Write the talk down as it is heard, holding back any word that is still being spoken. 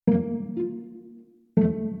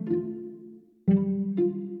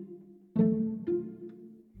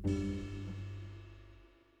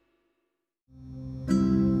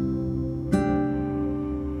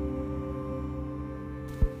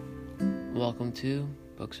Welcome to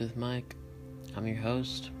Books with Mike. I'm your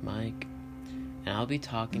host, Mike, and I'll be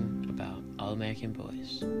talking about All American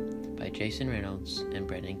Boys by Jason Reynolds and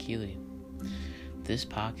Brendan Keeley. This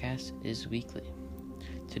podcast is weekly.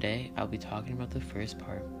 Today, I'll be talking about the first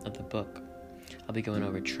part of the book. I'll be going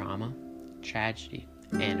over trauma, tragedy,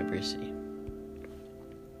 and adversity.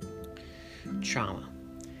 Trauma.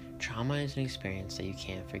 Trauma is an experience that you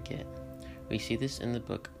can't forget. We see this in the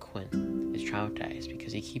book. Quinn is traumatized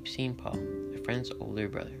because he keeps seeing Paul, a friend's older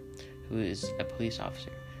brother, who is a police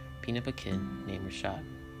officer, beating up a kid named Rashad.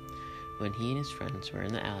 When he and his friends were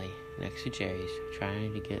in the alley next to Jerry's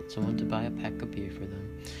trying to get someone to buy a pack of beer for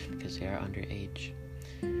them because they are underage.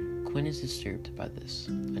 Quinn is disturbed by this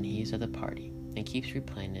when he is at the party and keeps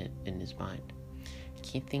replaying it in his mind. He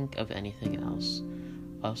can't think of anything else.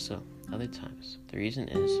 Also, other times, the reason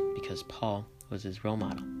is because Paul was his role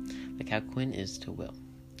model, like how Quinn is to Will.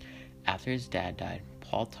 After his dad died,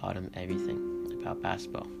 Paul taught him everything about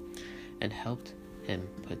basketball and helped him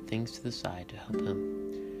put things to the side to help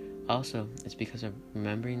him. Also, it's because of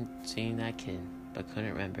remembering seeing that kid but couldn't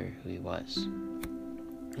remember who he was.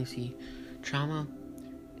 You see, trauma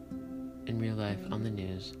in real life on the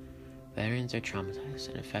news, veterans are traumatized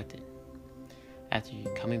and affected. After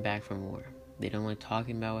coming back from war, they don't like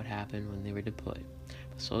talking about what happened when they were deployed,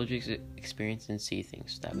 but soldiers experience and see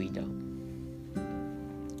things that we don't.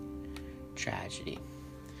 Tragedy.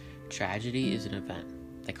 Tragedy is an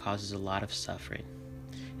event that causes a lot of suffering.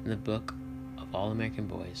 In the book of All American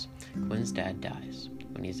Boys, Quinn's dad dies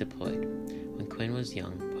when he's deployed. When Quinn was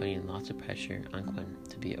young, putting lots of pressure on Quinn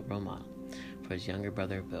to be a role model for his younger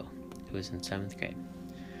brother Bill, who is in 7th grade.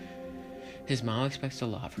 His mom expects a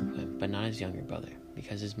lot from Quinn, but not his younger brother,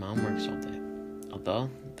 because his mom works all day. Although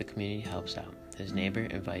the community helps out, his neighbor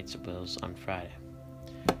invites Will's on Friday.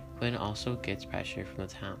 Quinn also gets pressure from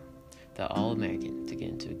the town, the All-American, to get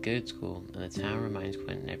into a good school, and the town reminds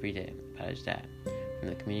Quinn every day about his dad, from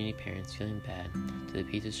the community parents feeling bad to the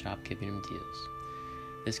pizza shop giving him deals.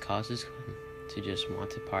 This causes Quinn to just want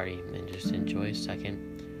to party and just enjoy a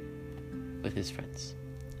second with his friends.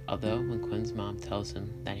 Although when Quinn's mom tells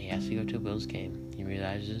him that he has to go to Will's game, he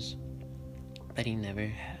realizes that he never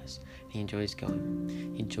has. He enjoys going.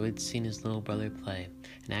 He enjoyed seeing his little brother play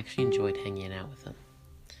and actually enjoyed hanging out with him.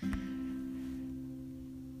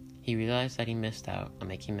 He realized that he missed out on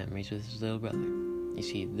making memories with his little brother. You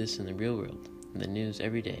see this in the real world. In the news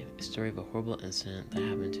every day, a story of a horrible incident that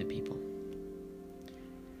happened to people.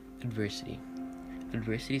 Adversity.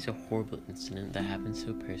 Adversity is a horrible incident that happens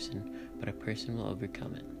to a person, but a person will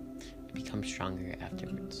overcome it and become stronger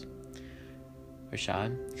afterwards.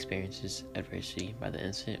 Rashad experiences adversity by the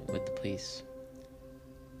incident with the police.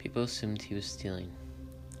 People assumed he was stealing.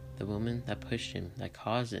 The woman that pushed him, that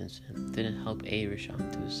caused the incident, didn't help aid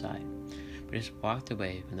Rashad to his side, but just walked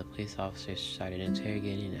away when the police officers started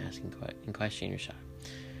interrogating and asking and questioning Rashad.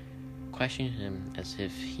 Questioning him as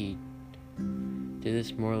if he did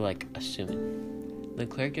this more like assuming. The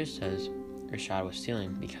clerk just says Rashad was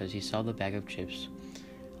stealing because he saw the bag of chips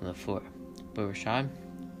on the floor, but Rashad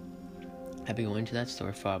had been going to that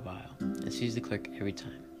store for a while and sees the clerk every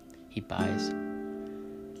time.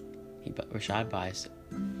 Rashad buys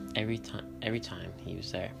every time he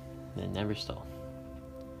was there, and never stole.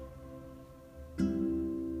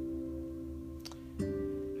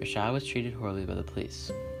 Rashad was treated horribly by the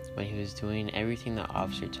police when he was doing everything the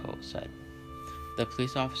officer said. The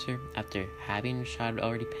police officer, after having Rashad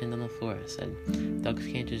already pinned on the floor, said, "Thugs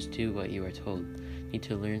can't just do what you are told. You need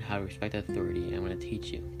to learn how to respect authority, and I'm going to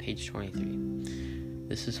teach you." Page 23.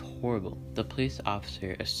 This is horrible. The police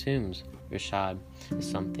officer assumes Rashad is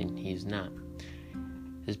something he is not.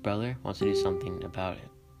 His brother wants to do something about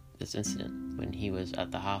this incident when he was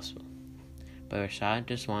at the hospital. But Rashad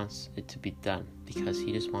just wants it to be done because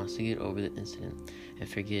he just wants to get over the incident and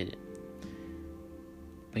forget it.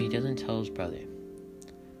 But he doesn't tell his brother.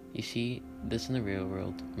 You see this in the real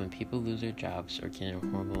world when people lose their jobs or get in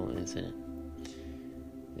a horrible incident.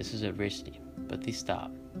 This is adversity, but they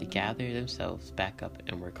stop. They gather themselves back up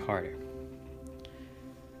and work harder.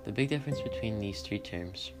 The big difference between these three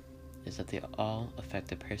terms is that they all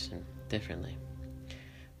affect a person differently.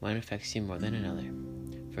 One affects you more than another.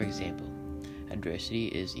 For example, adversity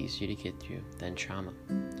is easier to get through than trauma,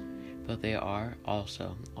 but they are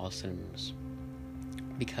also all synonyms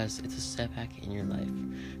because it's a setback in your life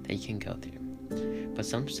that you can go through. But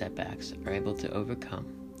some setbacks are able to overcome,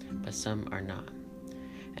 but some are not,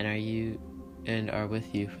 and are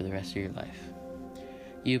with you for the rest of your life.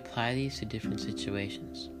 You apply these to different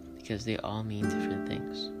situations because they all mean different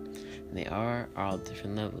things, and they are all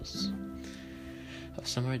different levels.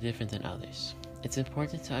 Some are different than others. It's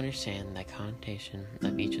important to understand the connotation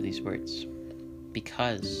of each of these words.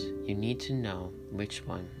 because you need to know which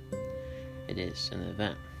one it is in the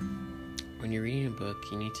event. When you're reading a book,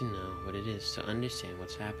 you need to know what it is to understand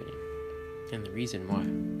what's happening and the reason why.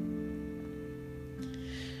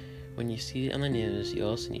 When you see it on the news, you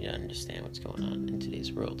also need to understand what's going on in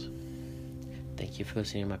today's world. Thank you for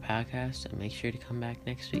listening to my podcast, and make sure to come back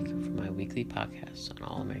next week for my weekly podcast on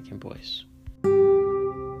All American Boys.